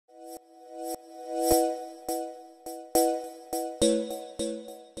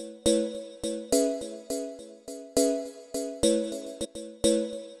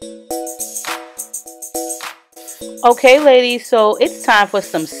Okay, ladies, so it's time for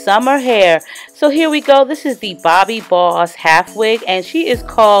some summer hair. So here we go. This is the Bobbi Boss half wig, and she is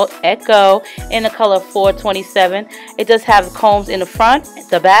called Echo in the color 427. It does have combs in the front,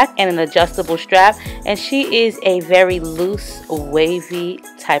 the back, and an adjustable strap, and she is a very loose, wavy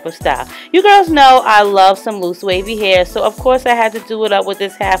type of style. You girls know I love some loose, wavy hair, so of course I had to do it up with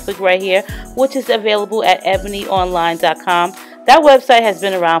this half wig right here, which is available at ebonyonline.com. That website has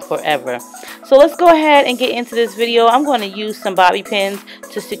been around forever. So let's go ahead and get into this video. I'm going to use some bobby pins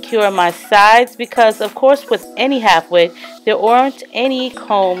to secure my sides because, of course, with any half wig, there aren't any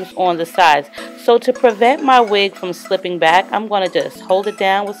combs on the sides. So to prevent my wig from slipping back, I'm going to just hold it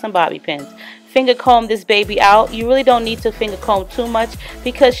down with some bobby pins. Finger comb this baby out. You really don't need to finger comb too much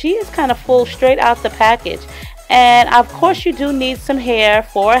because she is kind of full straight out the package. And of course you do need some hair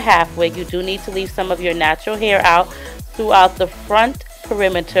for a half wig. You do need to leave some of your natural hair out throughout the front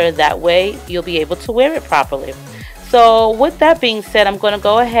perimeter. That way you'll be able to wear it properly. So with that being said, I'm going to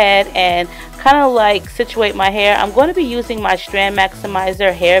go ahead and kind of like situate my hair. I'm going to be using my Strand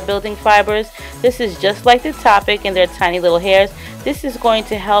Maximizer hair building fibers. This is just like the TOPPK and their tiny little hairs. This is going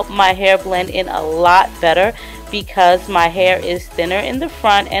to help my hair blend in a lot better because my hair is thinner in the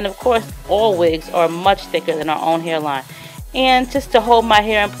front, and of course all wigs are much thicker than our own hairline. And just to hold my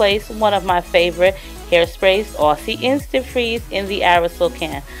hair in place, one of my favorite hairsprays, Aussie Instant Freeze in the aerosol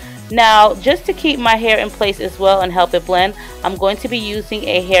can. Now, just to keep my hair in place as well and help it blend, I'm going to be using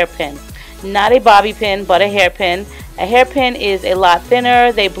a hairpin. Not a bobby pin, but a hairpin. A hairpin is a lot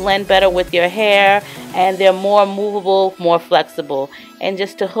thinner, they blend better with your hair, and they're more movable, more flexible. And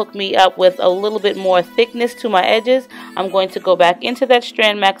just to hook me up with a little bit more thickness to my edges, I'm going to go back into that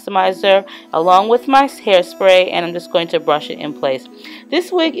Strand Maximizer along with my hairspray, and I'm just going to brush it in place.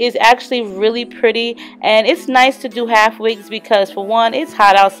 This wig is actually really pretty, and it's nice to do half wigs because, for one, it's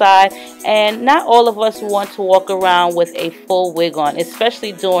hot outside, and not all of us want to walk around with a full wig on,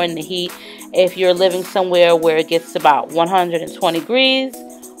 especially during the heat. If you're living somewhere where it gets about 120 degrees,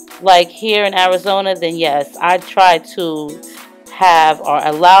 like here in Arizona, then yes, I try to have or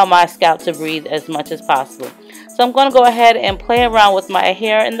allow my scalp to breathe as much as possible. So I'm going to go ahead and play around with my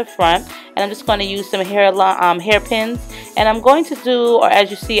hair in the front, and I'm just going to use some hairpins, and I'm going to do, or as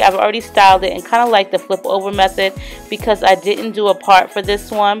you see, I've already styled it and kind of like the flip over method because I didn't do a part for this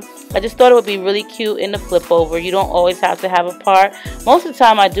one. I just thought it would be really cute in the flip over. You don't always have to have a part. Most of the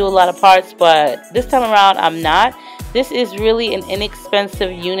time I do a lot of parts, but this time around I'm not. This is really an inexpensive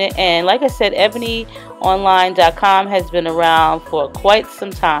unit, and like I said, ebonyonline.com has been around for quite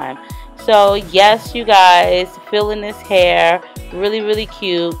some time. So yes, you guys, feeling this hair, really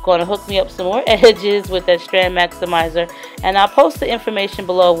cute. Going to hook me up some more edges with that Strand Maximizer, and I'll post the information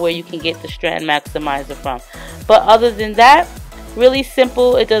below where you can get the Strand Maximizer from. But other than that, really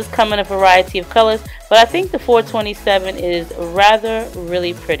simple. It does come in a variety of colors, but I think the 427 is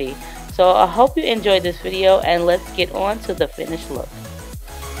really pretty. So I hope you enjoyed this video, and let's get on to the finished look.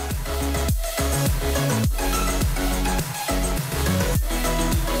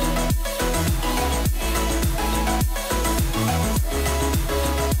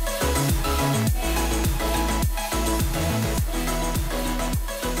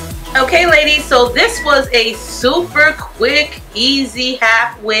 Okay, ladies, so this was a super quick, easy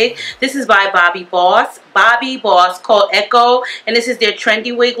half wig. This is by Bobbi Boss, called Echo, and this is their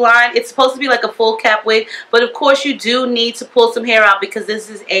trendy wig line. It's supposed to be like a full cap wig, but of course you do need to pull some hair out because this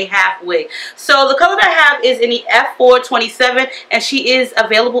is a half wig. So the color that I have is in the F427, and she is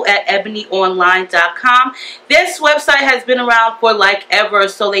available at ebonyonline.com. This website has been around for like ever,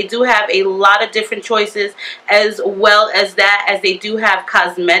 so they do have a lot of different choices, as well as that, as they do have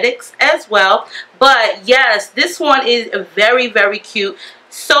cosmetics as well. But yes, this one is very cute.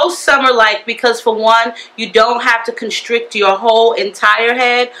 So summer-like because, for one, you don't have to constrict your whole entire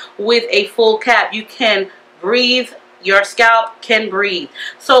head with a full cap. You can breathe. Your scalp can breathe.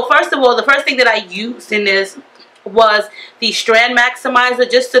 So first of all, the first thing that I used in this was the Strand Maximizer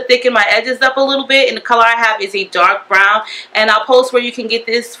just to thicken my edges up a little bit, and the color I have is a dark brown, and I'll post where you can get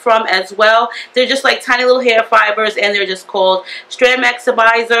this from as well. They're just like tiny little hair fibers, and they're just called Strand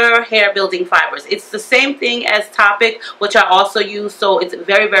Maximizer hair building fibers. It's the same thing as TOPPK, which I also use, so it's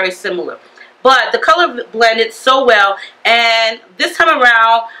very similar. But the color blended so well, and this time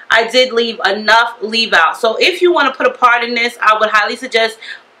around I did leave enough leave out. So if you want to put a part in this, I would highly suggest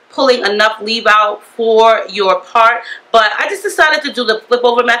pulling enough leave out for your part. But I just decided to do the flip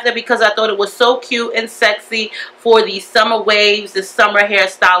over method because I thought it was so cute and sexy for the summer waves, the summer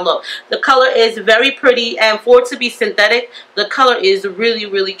hairstyle look. The color is very pretty, and for it to be synthetic, the color is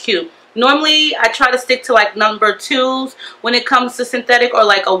really cute. Normally I try to stick to like number 2s when it comes to synthetic, or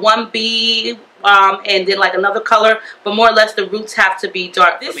like a 1B and then like another color, but more or less the roots have to be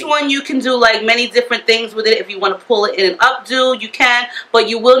dark. This one you can do like many different things with it. If you want to pull it in an updo, you can, but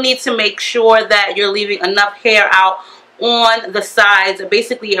you will need to make sure that you're leaving enough hair out on the sides,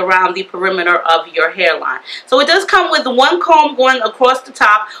 basically around the perimeter of your hairline. So it does come with one comb going across the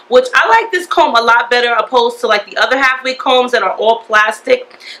top, which I like this comb a lot better opposed to like the other half wig combs that are all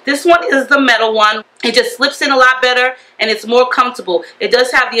plastic. This one is the metal one. It just slips in a lot better and it's more comfortable. It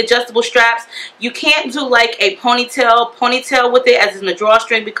does have the adjustable straps. You can't do like a ponytail with it as in the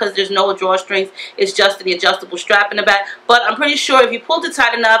drawstring because there's no drawstrings. It's just the adjustable strap in the back. But I'm pretty sure if you pulled it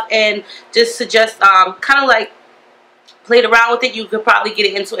tight enough and just suggest kind of like played around with it, you could probably get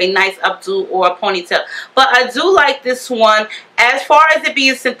it into a nice updo or a ponytail. But I do like this one. As far as it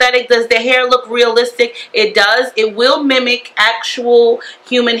being synthetic, does the hair look realistic? It does. It will mimic actual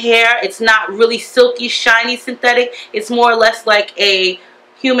human hair. It's not really silky, shiny synthetic. It's more or less like a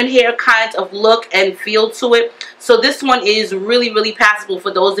human hair kind of look and feel to it. So this one is really, really passable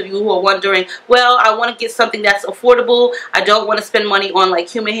for those of you who are wondering, well, I want to get something that's affordable. I don't want to spend money on like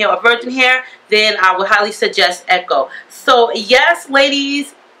human hair or virgin hair. Then I would highly suggest Echo. So yes,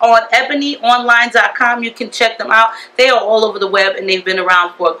 ladies, on ebonyonline.com, you can check them out. They are all over the web and they've been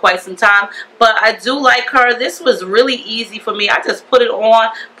around for quite some time. But I do like her. This was really easy for me. I just put it on,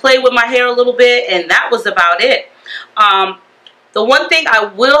 played with my hair a little bit, and that was about it. The one thing I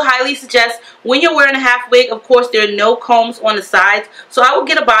will highly suggest, when you're wearing a half wig, of course, there are no combs on the sides. So I will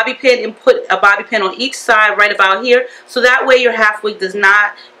get a bobby pin and put a bobby pin on each side right about here. So that way your half wig does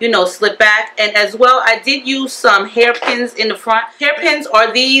not, you know, slip back. And as well, I did use some hairpins in the front. Hairpins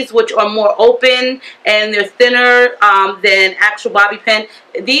are these, which are more open and they're thinner than actual bobby pin.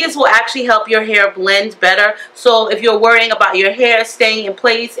 These will actually help your hair blend better. So if you're worrying about your hair staying in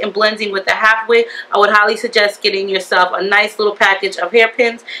place and blending with the half wig, I would highly suggest getting yourself a nice little package of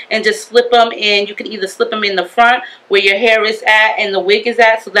hairpins and just slip them in. You can either slip them in the front where your hair is at and the wig is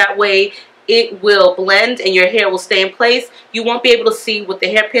at, so that way it will blend and your hair will stay in place. You won't be able to see with the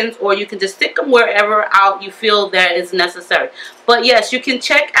hairpins, or you can just stick them wherever out you feel that is necessary. But yes, you can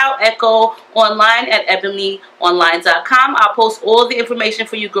check out Echo online at ebonyonline.com. I'll post all the information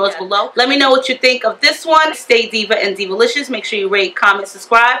for you girls below. Let me know what you think of this one. Stay diva and divalicious. Make sure you rate, comment,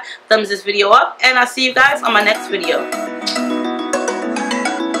 subscribe, thumbs this video up, and I'll see you guys on my next video.